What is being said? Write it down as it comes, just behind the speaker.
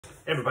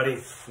Hey everybody,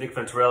 Nick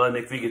Venturella,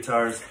 Nick V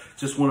Guitars.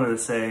 Just wanted to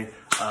say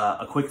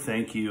a quick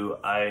thank you.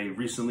 I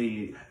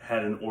recently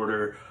had an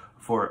order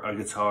for a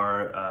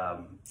guitar.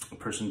 A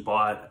person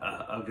bought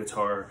a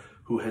guitar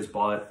who has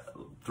bought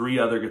 3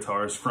 other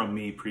guitars from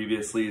me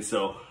previously,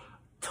 so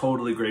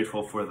totally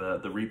grateful for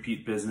the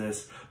repeat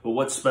business. But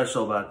what's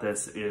special about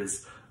this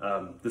is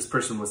this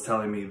person was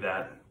telling me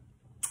that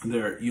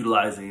they're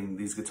utilizing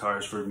these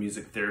guitars for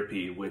music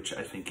therapy, which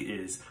I think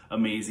is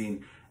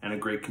amazing and a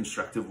great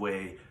constructive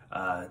way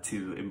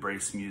to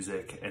embrace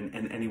music.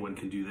 And anyone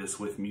can do this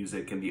with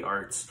music and the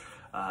arts.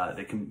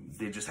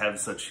 They just have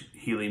such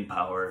healing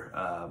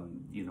power,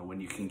 you know,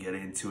 when you can get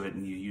into it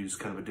and you use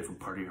kind of a different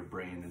part of your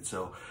brain. And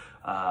so,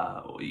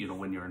 you know,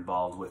 when you're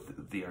involved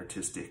with the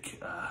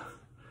artistic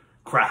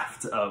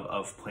craft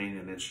of playing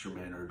an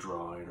instrument or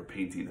drawing or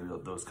painting or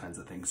those kinds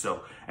of things.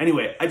 So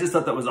anyway, I just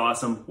thought that was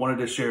awesome. Wanted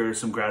to share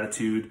some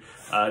gratitude,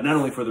 not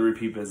only for the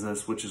repeat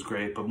business, which is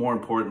great, but more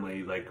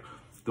importantly, like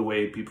the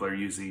way people are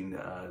using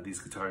these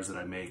guitars that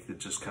I make, that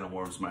just kind of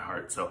warms my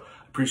heart. So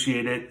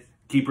appreciate it.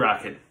 Keep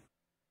rocking.